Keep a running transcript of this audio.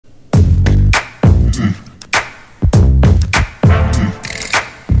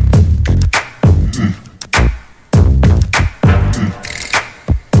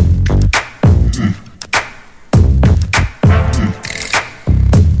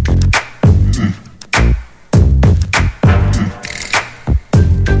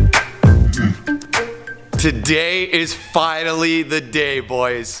Today is finally the day,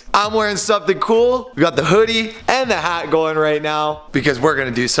 boys. I'm wearing something cool. We got the hoodie and the hat going right now because we're gonna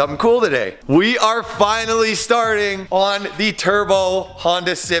do something cool today. We are finally starting on the Turbo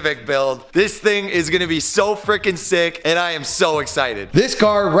Honda Civic build. This thing is gonna be so freaking sick and I am so excited. This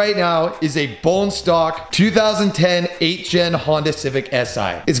car right now is a bone stock 2010 8th gen Honda Civic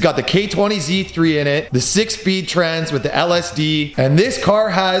SI. It's got the K20 Z3 in it, the 6-speed trans with the LSD, and this car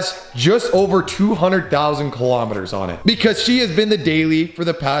has just over 200,000 kilometers on it because she has been the daily for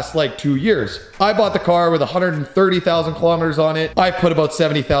the past like 2 years. I bought the car with 130,000 kilometers on it. I've put about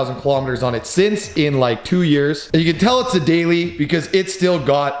 70,000 kilometers on it since in like 2 years. And you can tell it's a daily because it's still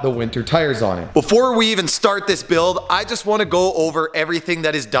got the winter tires on it. Before we even start this build, I just want to go over everything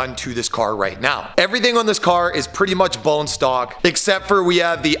that is done to this car right now. Everything on this car is pretty much bone stock, except for we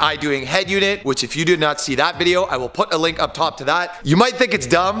have the iDoing head unit, which if you did not see that video, I will put a link up top to that. You might think it's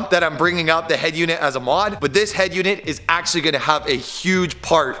dumb that I'm bringing up the head unit as a mod, but this head unit is actually going to have a huge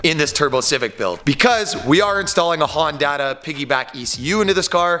part in this Turbo Civic build because we are installing a Honda piggyback ECU into this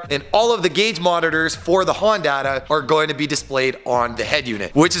car, and all of the gauge monitors for the Honda are going to be displayed on the head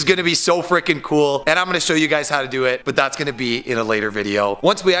unit, which is going to be so freaking cool. And I'm going to show you guys how to do it, but that's going to be in a later video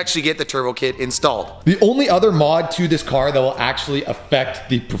once we actually get the turbo kit installed. The only other mod to this car that will actually affect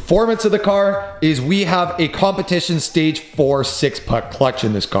the performance of the car is we have a competition stage 4 6-puck clutch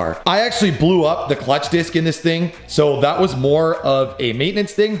in this car. I actually blew up the clutch disc in this thing, so that was more of a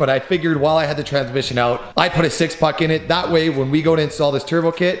maintenance thing, but I figured while I had the transmission out, I put a 6-puck in it. That way, when we go to install this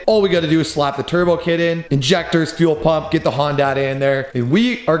turbo kit, all we got to do is slap the turbo kit in, injectors, fuel pump, get the Honda in there, and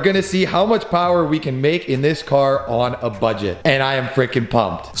we are going to see how much power we can make in this car on a budget. And I am freaking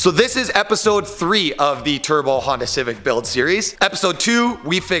pumped. So this is episode 3 of the Turbo Honda Civic build series. Episode 2,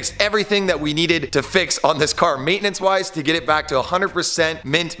 we fixed everything that we needed to fix on this car maintenance-wise to get it back to 100%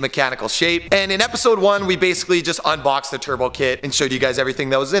 mint mechanical shape. And in episode 1, we basically just unboxed the turbo kit and showed you guys everything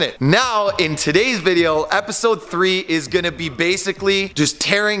that was in it. Now, in today's video, episode 3 is gonna be basically just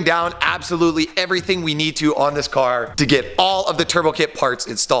tearing down absolutely everything we need to on this car to get all of the turbo kit parts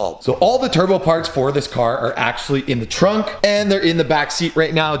installed. So all the turbo parts for this car are actually in the trunk and they're in the back seat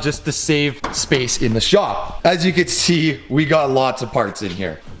right now just to save space in the shop. As you can see, we got lots of parts in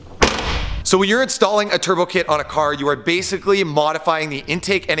here. So when you're installing a turbo kit on a car, you are basically modifying the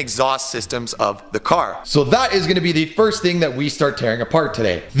intake and exhaust systems of the car. So that is going to be the first thing that we start tearing apart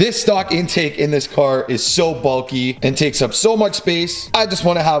today. This stock intake in this car is so bulky and takes up so much space. I just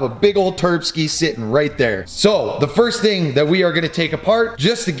want to have a big old turbski sitting right there. So the first thing that we are going to take apart,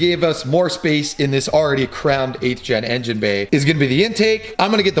 just to give us more space in this already crammed 8th gen engine bay, is going to be the intake.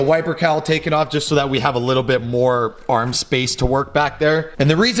 I'm going to get the wiper cowl taken off just so that we have a little bit more arm space to work back there. And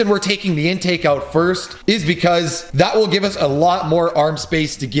the reason we're taking the intake out first is because that will give us a lot more arm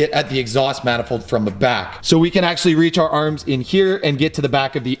space to get at the exhaust manifold from the back. So we can actually reach our arms in here and get to the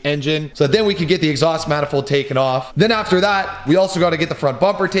back of the engine. So then we can get the exhaust manifold taken off. Then after that, we also got to get the front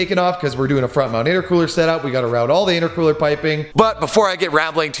bumper taken off because we're doing a front mount intercooler setup. We got to route all the intercooler piping. But before I get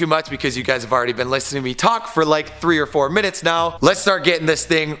rambling too much, because you guys have already been listening to me talk for like 3 or 4 minutes now, let's start getting this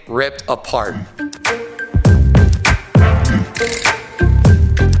thing ripped apart.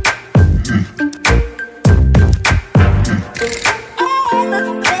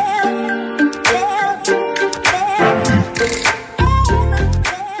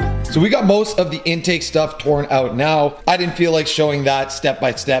 So we got most of the intake stuff torn out now. I didn't feel like showing that step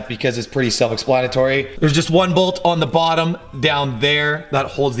by step because it's pretty self-explanatory. There's just one bolt on the bottom down there that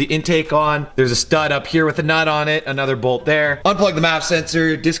holds the intake on. There's a stud up here with a nut on it, another bolt there. Unplug the MAP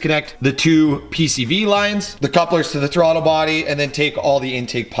sensor, disconnect the 2 PCV lines, the couplers to the throttle body, and then take all the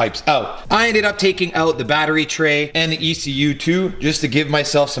intake pipes out. I ended up taking out the battery tray and the ECU too, just to give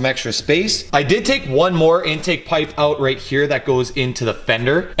myself some extra space. I did take one more intake pipe out right here that goes into the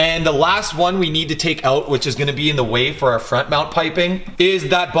fender. And the last one we need to take out, which is going to be in the way for our front mount piping, is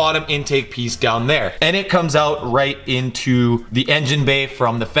that bottom intake piece down there. And it comes out right into the engine bay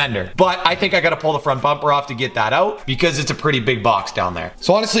from the fender. But I think I got to pull the front bumper off to get that out because it's a pretty big box down there.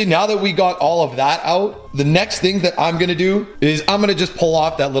 So honestly, now that we got all of that out, the next thing that I'm going to do is I'm going to just pull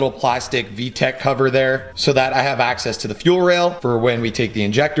off that little plastic VTEC cover there so that I have access to the fuel rail for when we take the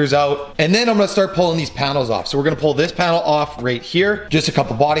injectors out. And then I'm going to start pulling these panels off. So we're going to pull this panel off right here, just a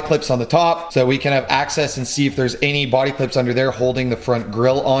couple body clips on the top so that we can have access and see if there's any body clips under there holding the front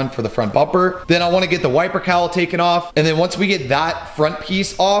grille on for the front bumper. Then I want to get the wiper cowl taken off. And then once we get that front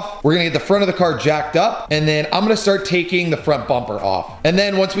piece off, we're going to get the front of the car jacked up. And then I'm going to start taking the front bumper off. And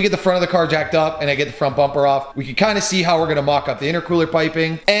then once we get the front of the car jacked up and I get the front bumper bumper off, we can kind of see how we're gonna mock up the intercooler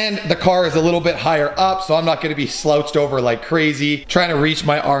piping. And the car is a little bit higher up, so I'm not gonna be slouched over like crazy, trying to reach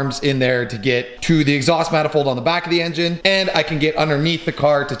my arms in there to get to the exhaust manifold on the back of the engine. And I can get underneath the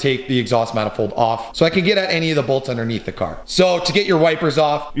car to take the exhaust manifold off, so I can get at any of the bolts underneath the car. So to get your wipers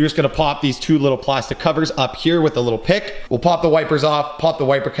off, you're just gonna pop these two little plastic covers up here with a little pick. We'll pop the wipers off, pop the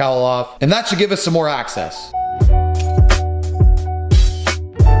wiper cowl off, and that should give us some more access.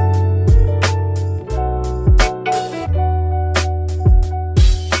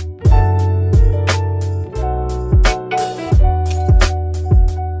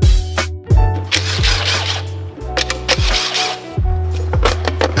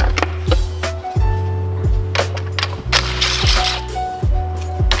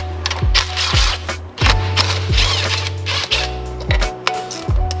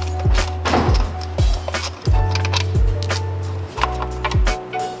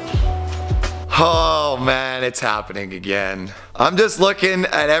 Oh man, it's happening again. I'm just looking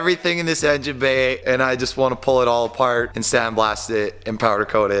at everything in this engine bay and I just want to pull it all apart and sandblast it and powder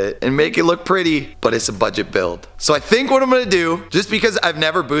coat it and make it look pretty, but it's a budget build. So I think what I'm gonna do, just because I've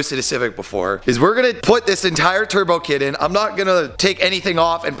never boosted a Civic before, is we're gonna put this entire turbo kit in. I'm not gonna take anything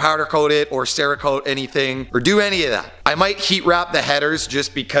off and powder coat it or Cerakote anything or do any of that. I might heat wrap the headers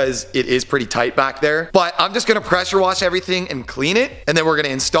just because it is pretty tight back there, but I'm just gonna pressure wash everything and clean it, and then we're gonna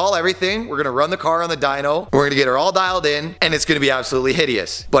install everything. We're gonna run the car on the dyno. We're gonna get her all dialed in, and it's gonna be absolutely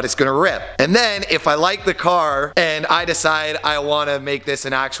hideous, but it's gonna rip. And then if I like the car and I decide I wanna make this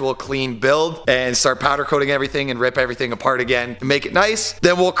an actual clean build and start powder coating everything and rip everything apart again and make it nice,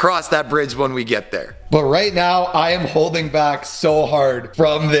 then we'll cross that bridge when we get there. But right now, I am holding back so hard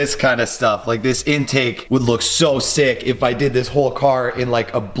from this kind of stuff. Like, this intake would look so sick if I did this whole car in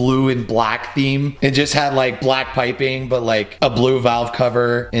like a blue and black theme and just had like black piping, but like a blue valve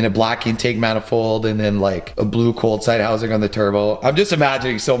cover and a black intake manifold and then like a blue cold side housing on the turbo. I'm just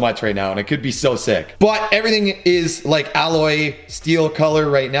imagining so much right now and it could be so sick. But everything is like alloy steel color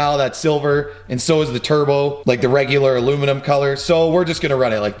right now, that's silver, and so is the turbo, like the regular aluminum color. So we're just gonna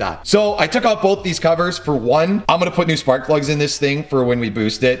run it like that. So I took out both these covers. For one, I'm gonna put new spark plugs in this thing for when we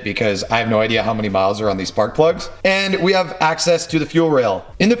boost it because I have no idea how many miles are on these spark plugs. And we have access to the fuel rail.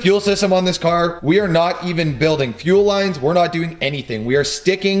 In the fuel system on this car, we are not even building fuel lines. We're not doing anything. We are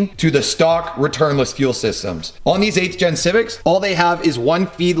sticking to the stock returnless fuel systems. On these 8th gen Civics, all they have is one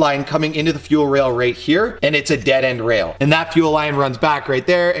feed line coming into the fuel rail right here, and it's a dead end rail. And that fuel line runs back right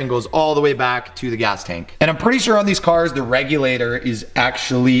there and goes all the way back to the gas tank. And I'm pretty sure on these cars, the regulator is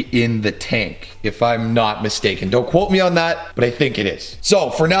actually in the tank, if I'm not mistaken. Don't quote me on that, but I think it is. So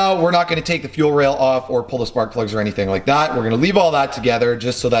for now, we're not gonna take the fuel rail off or pull the spark plugs or anything like that. We're gonna leave all that together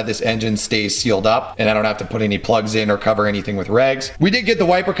just so that this engine stays sealed up and I don't have to put any plugs in or cover anything with rags. We did get the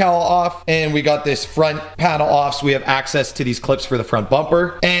wiper cowl off and we got this front panel off, so we have access to these clips for the front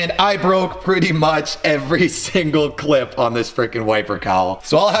bumper. And I broke pretty much every single clip on this freaking wiper cowl.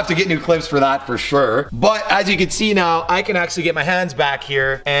 So I'll have to get new clips for that for sure. But as you can see now, I can actually get my hands back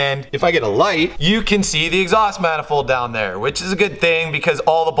here, and if I get a light, you can see the exhaust manifold down there, which is a good thing because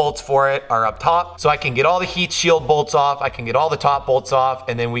all the bolts for it are up top. So I can get all the heat shield bolts off, I can get all the top bolts off,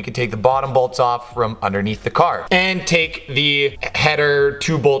 and then we can take the bottom bolts off from underneath the car and take the header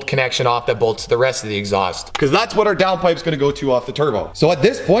 2-bolt connection off that bolts the rest of the exhaust, because that's what our downpipe's gonna go to off the turbo. So at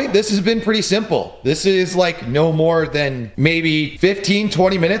this point, this has been pretty simple. This is like no more than maybe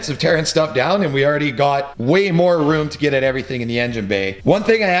 15-20 minutes of tearing stuff down, and we already got way more room to get at everything in the engine bay. One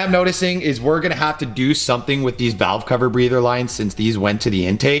thing I am noticing is we're gonna have to do something with these valve cover breather lines since these went to the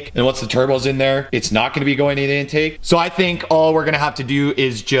intake, and once the turbo's in there, it's not gonna be going to the intake. So I think all we're gonna have to do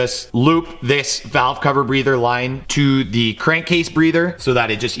is just loop this valve cover breather line to the crankcase breather so that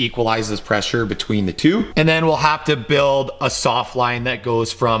it just equalizes pressure between the two. And then we'll have to build a soft line that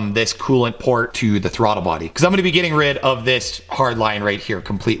goes from this coolant port to the throttle body, because I'm gonna be getting rid of this hard line right here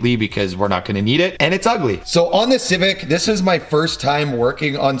completely because we're not gonna need it and it's ugly. So on this Civic, this is my first time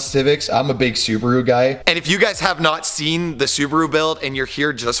working on Civics. I'm a big Subaru guy. And if you guys have not seen the Subaru build and you're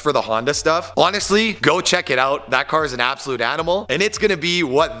here just for the Honda stuff, honestly, go check it out. That car is an absolute animal, and it's gonna be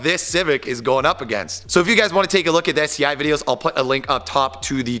what this Civic is going up against. So if you guys wanna take a look at the SCI videos, I'll put a link up top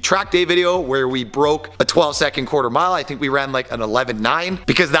to the track day video where we broke a 12-second quarter mile. I think we ran like an 11.9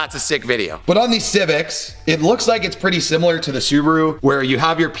 because that's a sick video. But on these Civics, it looks like it's pretty similar to the Subaru, where you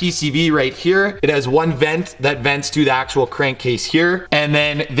have your PCV right here. It has one vent that vents to the actual crankcase here. And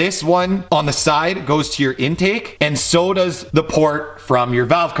then this one on the side goes to your intake, and so does the port from your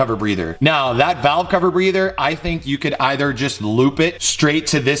valve cover breather. Now, that valve cover breather, I think you could either just loop it straight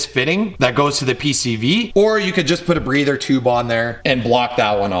to this fitting that goes to the PCV, or you could just put a breather tube on there and block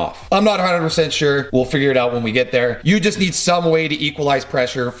that one off. I'm not 100% sure. We'll figure it out when we get there. You just need some way to equalize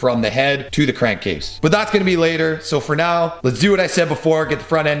pressure from the head to the crankcase. But that's gonna be later. So for now, let's do what I said before, get the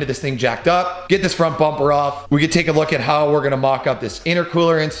front end of this thing jacked up, get this front bumper off. We could take a look at how we're gonna mock up this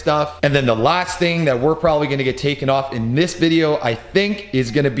intercooler and stuff. And then the last thing that we're probably gonna get taken off in this video, I think,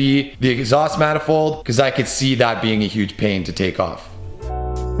 is gonna be the exhaust manifold, because I could see that being a huge pain to take off.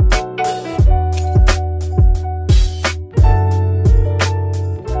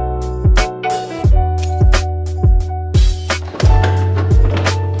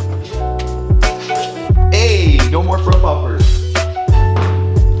 Hey, no more front bumpers.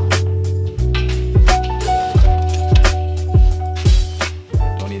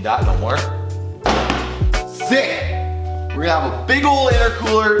 Don't need that no more. Sick! We're gonna have a big old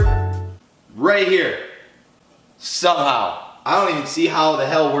intercooler right here. Somehow. I don't even see how the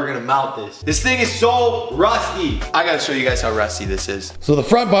hell we're gonna mount this. This thing is so rusty. I gotta show you guys how rusty this is. So the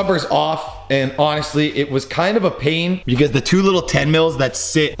front bumper's off, and honestly, it was kind of a pain because the two little 10 mils that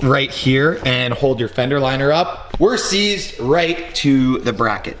sit right here and hold your fender liner up were seized right to the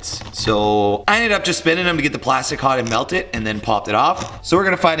brackets. So I ended up just spinning them to get the plastic hot and melt it, and then popped it off. So we're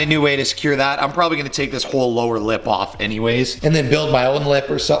gonna find a new way to secure that. I'm probably gonna take this whole lower lip off anyways, and then build my own lip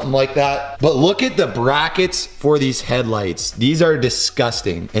or something like that. But look at the brackets for these headlights. These are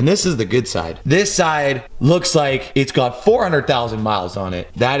disgusting. And this is the good side. This side looks like it's got 400,000 miles on it.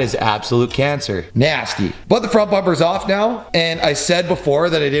 That is absolute cancer. Nasty. But the front bumper's off now. And I said before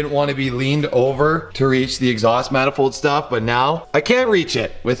that I didn't want to be leaned over to reach the exhaust manifold stuff, but now I can't reach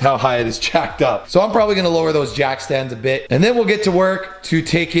it with how high it is jacked up. So I'm probably gonna lower those jack stands a bit, and then we'll get to work to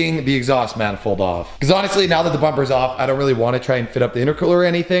taking the exhaust manifold off. Because honestly, now that the bumper's off, I don't really want to try and fit up the intercooler or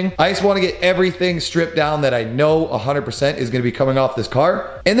anything. I just want to get everything stripped down that I know 100% is going to be coming off this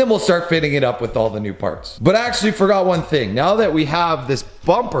car, and then we'll start fitting it up with all the new parts. But I actually forgot one thing. Now that we have this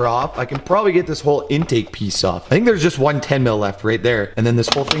bumper off, I can probably get this whole intake piece off. I think there's just one 10 mil left right there, and then this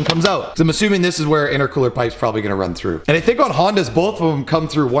whole thing comes out. So I'm assuming this is where intercooler pipe's probably gonna run through. And I think on Hondas, both of them come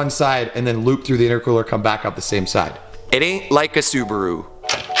through one side and then loop through the intercooler, come back up the same side. It ain't like a Subaru.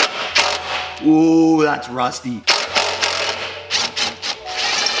 Ooh, that's rusty.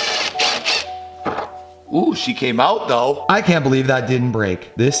 Ooh, she came out though. I can't believe that didn't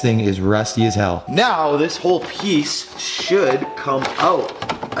break. This thing is rusty as hell. Now this whole piece should come out,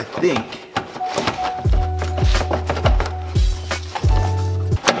 I think.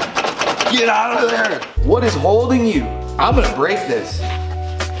 Get out of there. What is holding you? I'm gonna break this.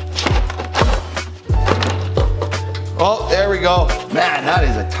 Oh, there we go. Man, that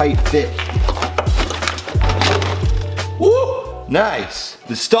is a tight fit. Woo! Nice.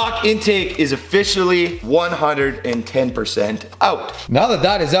 The stock intake is officially 110% out. Now that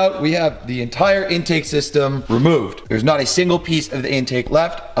that is out, we have the entire intake system removed. There's not a single piece of the intake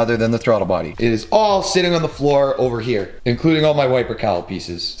left other than the throttle body. It is all sitting on the floor over here, including all my wiper cowl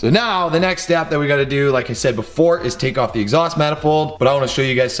pieces. So now the next step that we gotta do, like I said before, is take off the exhaust manifold. But I wanna show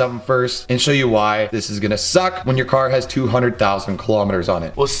you guys something first and show you why this is gonna suck when your car has 200,000 kilometers on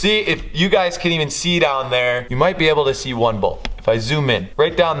it. We'll see if you guys can even see down there. You might be able to see one bolt. If I zoom in,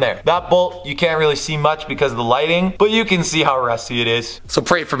 right down there. That bolt, you can't really see much because of the lighting, but you can see how rusty it is. So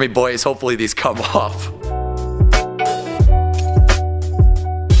pray for me, boys. Hopefully these come off.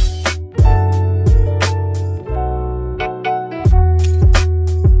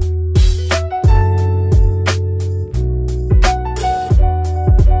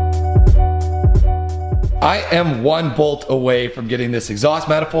 I am one bolt away from getting this exhaust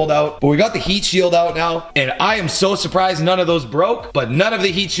manifold out, but we got the heat shield out now, and I am so surprised none of those broke, but none of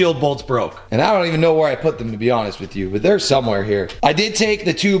the heat shield bolts broke. And I don't even know where I put them, to be honest with you, but they're somewhere here. I did take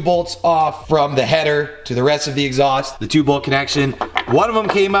the two bolts off from the header to the rest of the exhaust, the two bolt connection. One of them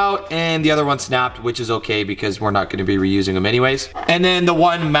came out and the other one snapped, which is okay because we're not gonna be reusing them anyways. And then the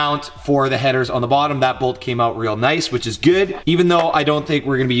one mount for the headers on the bottom, that bolt came out real nice, which is good, even though I don't think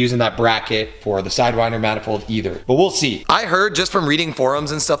we're gonna be using that bracket for the sidewinder manifold either, but we'll see. I heard just from reading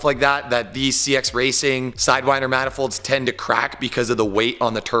forums and stuff like that, that these CX Racing sidewinder manifolds tend to crack because of the weight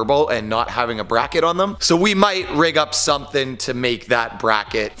on the turbo and not having a bracket on them. So we might rig up something to make that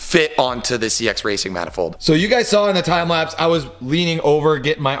bracket fit onto the CX Racing manifold. So you guys saw in the time lapse, I was leaning over,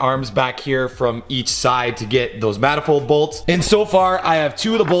 getting my arms back here from each side to get those manifold bolts. And so far I have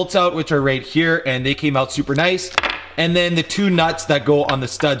two of the bolts out, which are right here, and they came out super nice. And then the two nuts that go on the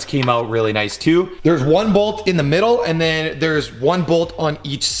studs came out really nice too. There's one bolt in the middle and then there's one bolt on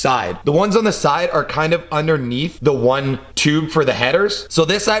each side. The ones on the side are kind of underneath the one tube for the headers. So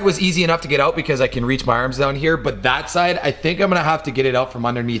this side was easy enough to get out because I can reach my arms down here, but that side, I think I'm gonna have to get it out from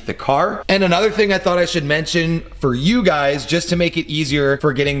underneath the car. And another thing I thought I should mention for you guys, just to make it easier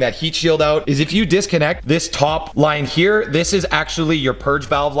for getting that heat shield out, is if you disconnect this top line here, this is actually your purge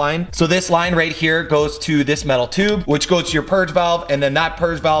valve line. So this line right here goes to this metal tube, which goes to your purge valve, and then that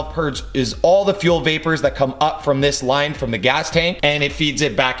purge valve purges all the fuel vapors that come up from this line from the gas tank, and it feeds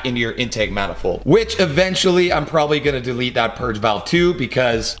it back into your intake manifold, which eventually I'm probably gonna delete that purge valve too,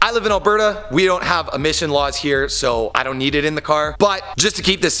 because I live in Alberta, we don't have emission laws here, so I don't need it in the car. But just to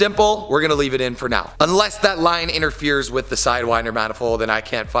keep this simple, we're gonna leave it in for now. Unless that line interferes with the sidewinder manifold and I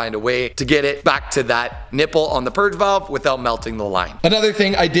can't find a way to get it back to that nipple on the purge valve without melting the line. Another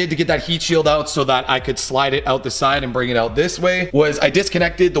thing I did to get that heat shield out so that I could slide it out the side and bring it out this way was I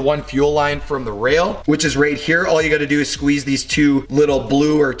disconnected the one fuel line from the rail, which is right here. All you gotta do is squeeze these two little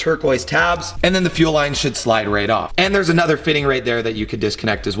blue or turquoise tabs, and then the fuel line should slide right off. And there's another fitting right there that you could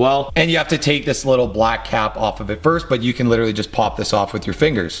disconnect as well. And you have to take this little black cap off of it first, but you can literally just pop this off with your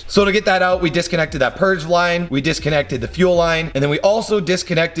fingers. So to get that out, we disconnected that purge line, we disconnected the fuel line, and then we also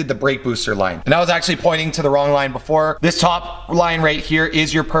disconnected the brake booster line. And I was actually pointing to the wrong line before. This top line right here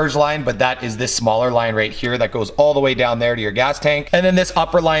is your purge line, but that is this smaller line right here that goes all the way down there to your gas tank. And then this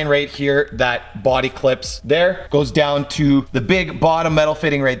upper line right here, that body clips there, goes down to the big bottom metal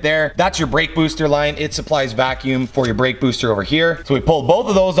fitting right there. That's your brake booster line. It supplies vacuum for your brake booster over here. So we pulled both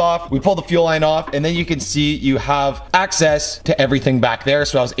of those off, we pulled the fuel line off, and then you can see you have access to everything back there.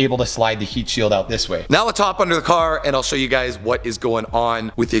 So I was able to slide the heat shield out this way. Now let's hop under the car and I'll show you guys what is going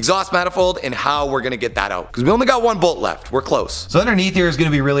on with the exhaust manifold and how we're gonna get that out, because we only got one bolt left. We're close. So underneath here is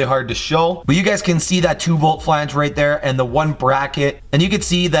gonna be really hard to show, but you guys can see that 2-bolt flange right there and the one bracket, and you can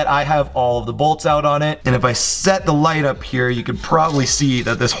see that I have all of the bolts out on it. And if I set the light up here, you could probably see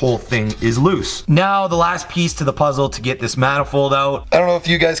that this whole thing is loose. Now the last piece to the puzzle to get this manifold out. I don't know if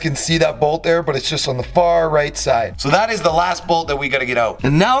you guys can see that bolt there, but it's just on the far right side. So that is the last bolt that we gotta get out.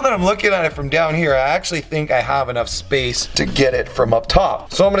 And now that I'm looking at it from down here, I actually think I have enough space to get it from up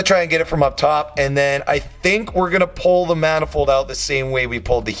top. So I'm gonna try and get it from up top, and then I think we're gonna pull the manifold out the same way we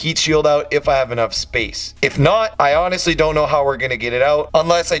pulled the heat shield out if I have enough space. If not, I honestly don't know how we're gonna get it out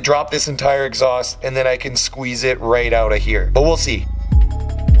unless I drop this entire exhaust and then I can squeeze it right out of here. But we'll see.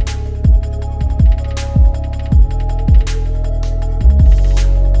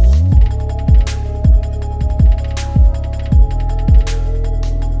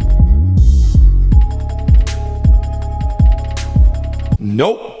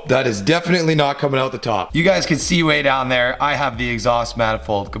 Nope, that is definitely not coming out the top. You guys can see way down there, I have the exhaust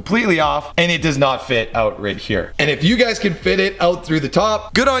manifold completely off and it does not fit out right here. And if you guys can fit it out through the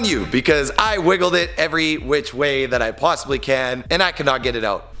top, good on you, because I wiggled it every which way that I possibly can and I cannot get it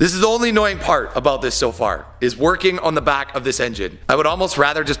out. This is the only annoying part about this so far, is working on the back of this engine. I would almost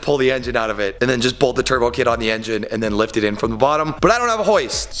rather just pull the engine out of it and then just bolt the turbo kit on the engine and then lift it in from the bottom, but I don't have a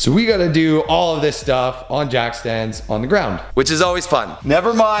hoist. So we gotta do all of this stuff on jack stands on the ground, which is always fun.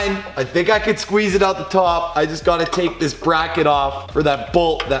 Never mind, I think I could squeeze it out the top. I just gotta take this bracket off for that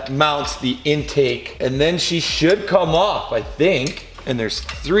bolt that mounts the intake, and then she should come off, I think. And there's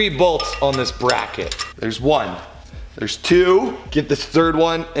 3 bolts on this bracket. There's 1. There's 2, get this 3rd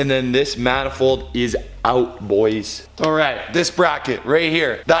one, and then this manifold is out, boys. All right, this bracket right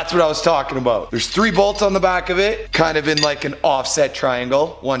here, that's what I was talking about. There's 3 bolts on the back of it, kind of in like an offset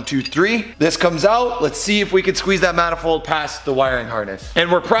triangle. 1, 2, 3. This comes out. Let's see if we can squeeze that manifold past the wiring harness.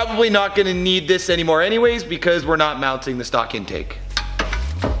 And we're probably not gonna need this anymore anyways, because we're not mounting the stock intake.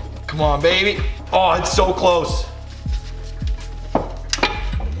 Come on, baby. Oh, it's so close.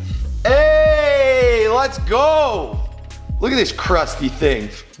 Hey, let's go. Look at this crusty thing.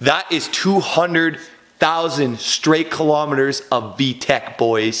 That is 200,000 straight kilometers of VTEC,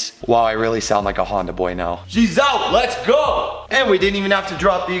 boys. Wow, I really sound like a Honda boy now. She's out, let's go. And we didn't even have to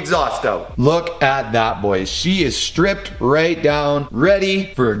drop the exhaust out. Look at that, boys. She is stripped right down,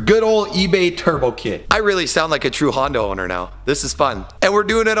 ready for a good old eBay turbo kit. I really sound like a true Honda owner now. This is fun. And we're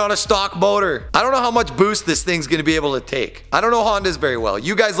doing it on a stock motor. I don't know how much boost this thing's gonna be able to take. I don't know Hondas very well.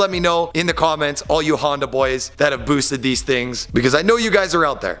 You guys let me know in the comments, all you Honda boys that have boosted these things, because I know you guys are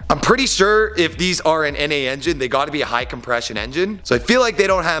out there. I'm pretty sure if these are an NA engine, they gotta be a high compression engine. So I feel like they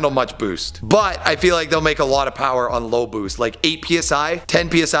don't handle much boost, but I feel like they'll make a lot of power on low boost, like 8 PSI,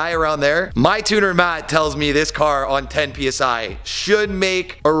 10 PSI around there. My tuner Matt tells me this car on 10 PSI should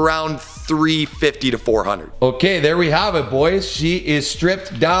make around 350 to 400. Okay, there we have it, boys. She is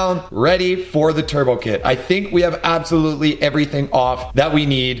stripped down, ready for the turbo kit. I think we have absolutely everything off that we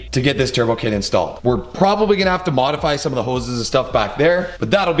need to get this turbo kit installed. We're probably gonna have to modify some of the hoses and stuff back there,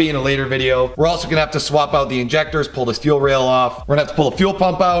 but that'll be in a later video. We're also gonna have to swap out the injectors, pull this fuel rail off. We're gonna have to pull a fuel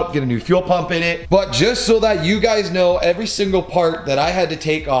pump out, get a new fuel pump in it. But just so that you guys know every single part that I had to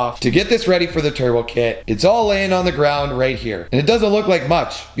take off to get this ready for the turbo kit, it's all laying on the ground right here. And it doesn't look like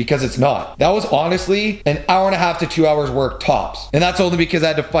much because it's not. That was honestly an hour and a half to 2 hours work tops. And that's only because I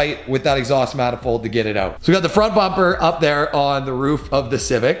had to fight with that exhaust manifold to get it out. So we got the front bumper up there on the roof of the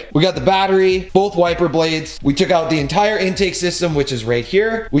Civic. We got the battery, both wiper blades. We took out the entire intake system, which is right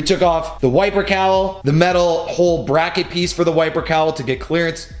here. We took off the wiper cowl, the metal whole bracket piece for the wiper cowl to get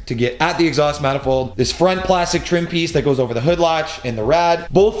clearance to get at the exhaust manifold, this front plastic trim piece that goes over the hood latch and the rad,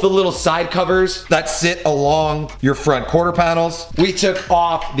 both the little side covers that sit along your front quarter panels. We took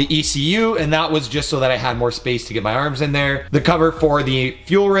off the ECU, and that was just so that I had more space to get my arms in there. The cover for the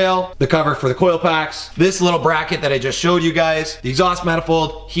fuel rail, the cover for the coil packs, this little bracket that I just showed you guys, the exhaust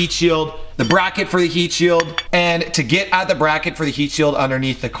manifold, heat shield, the bracket for the heat shield. And to get at the bracket for the heat shield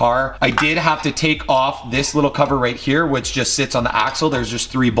underneath the car, I did have to take off this little cover right here, which just sits on the axle. There's just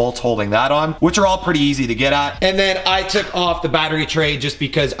 3 bolts holding that on, which are all pretty easy to get at. And then I took off the battery tray just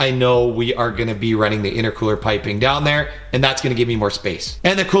because I know we are gonna be running the intercooler piping down there, and that's gonna give me more space.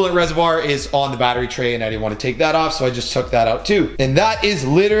 And the coolant reservoir is on the battery tray, and I didn't want to take that off, so I just took that out too. And that is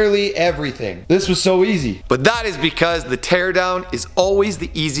literally everything. This was so easy. But that is because the teardown is always the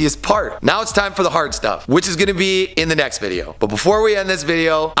easiest part. Now it's time for the hard stuff, which is gonna be in the next video. But before we end this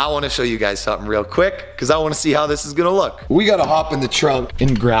video, I wanna show you guys something real quick, because I wanna see how this is gonna look. We gotta hop in the trunk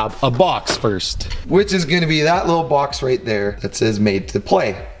and grab a box first, which is gonna be that little box right there that says made to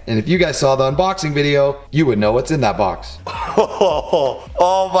play. And if you guys saw the unboxing video, you would know what's in that box.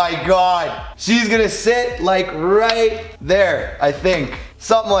 Oh my God. She's gonna sit like right there, I think.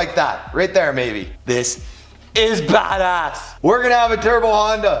 Something like that, right there maybe. This is badass. We're gonna have a turbo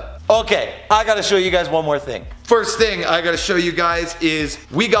Honda. Okay, I gotta show you guys one more thing. First thing I gotta show you guys is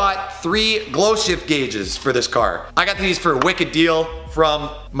we got 3 glow shift gauges for this car. I got these for a wicked deal from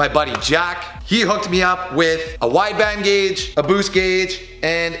my buddy Jack. He hooked me up with a wideband gauge, a boost gauge,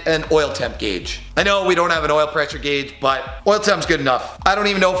 and an oil temp gauge. I know we don't have an oil pressure gauge, but oil temp's good enough. I don't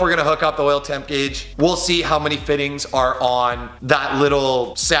even know if we're gonna hook up the oil temp gauge. We'll see how many fittings are on that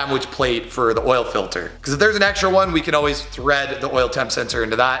little sandwich plate for the oil filter. Because if there's an extra one, we can always thread the oil temp sensor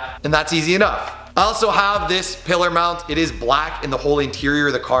into that, and that's easy enough. I also have this pillar mount. It is black and the whole interior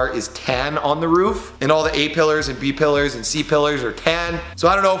of the car is tan on the roof. And all the A pillars and B pillars and C pillars are tan. So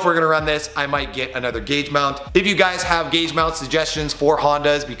I don't know if we're gonna run this. I might get another gauge mount. If you guys have gauge mount suggestions for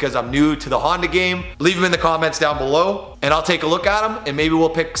Hondas, because I'm new to the Honda game, leave them in the comments down below and I'll take a look at them and maybe we'll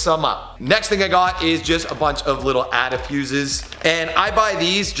pick some up. Next thing I got is just a bunch of little addifuses. And I buy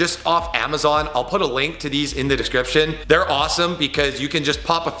these just off Amazon. I'll put a link to these in the description. They're awesome because you can just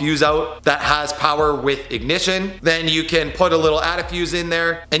pop a fuse out that has power with ignition. Then you can put a little addifuse in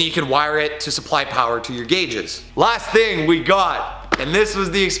there and you can wire it to supply power to your gauges. Last thing we got, and this was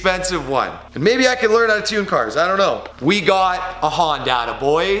the expensive one. And maybe I can learn how to tune cars, I don't know. We got a Honda,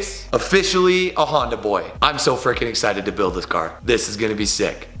 boys. Officially a Honda boy. I'm so freaking excited to build this car. This is gonna be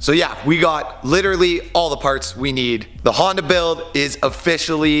sick. So yeah, we got literally all the parts we need. The Honda build is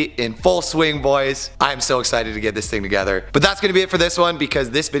officially in full swing, boys. I'm so excited to get this thing together. But that's gonna be it for this one because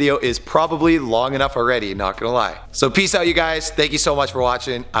this video is probably long enough already, not gonna lie. So peace out, you guys. Thank you so much for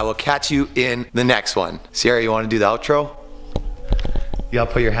watching. I will catch you in the next one. Sierra, you wanna do the outro? You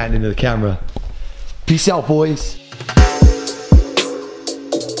gotta put your hand into the camera. Peace out, boys.